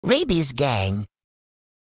Rabies gang.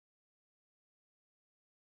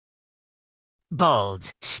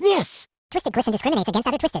 Bolds. Sniffs. Twisted Glisten discriminates against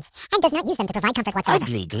other Twisteds and does not use them to provide comfort whatsoever.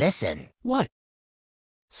 Ugly glisten. What?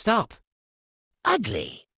 Stop.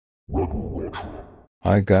 Ugly.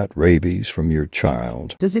 I got rabies from your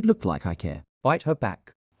child. Does it look like I care? Bite her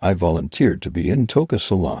back. I volunteered to be in Toka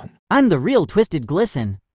Salon. I'm the real Twisted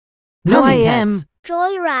Glisten. No, I Humming am. pets.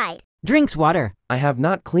 Joyride. Drinks water. I have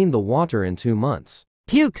not cleaned the water in 2 months.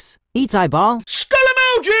 Pukes. Eats eyeball.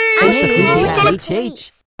 I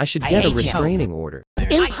HH. I should I get a hate you. restraining order.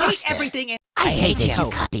 Imposter. everything. I hate that you. you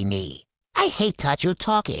copy me. I hate that you're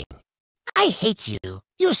talking. I hate you.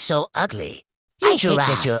 You're so ugly. I hate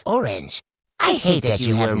that you're orange. I hate that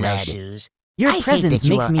you have no shoes. Your I hate presence that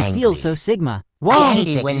you makes are me feel angry. so Sigma. I Wall. hate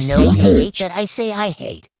it when no hate that I say I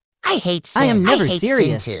hate. I hate Finn. I am never hate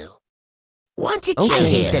serious. Finn too. Want to kill Okay,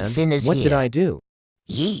 hate that man. Finn is What here. did I do?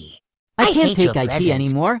 Yee. I can't hate take your IT presence.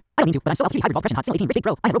 anymore. I don't mean to, but I'm still L3 hybrid depression hot, still 18, rich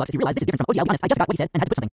bro. I have Roblox if you realize this is different from ODL. Be honest, I just got what he said and had to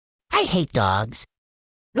put something. I hate dogs.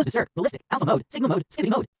 Goes berserk, ballistic, alpha mode, sigma mode,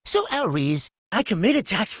 skipping mode. So Elries, I committed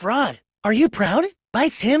tax fraud. Are you proud?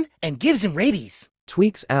 Bites him and gives him rabies.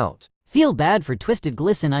 Tweaks out. Feel bad for Twisted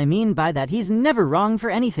Glisten. I mean by that he's never wrong for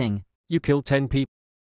anything. You killed 10 people.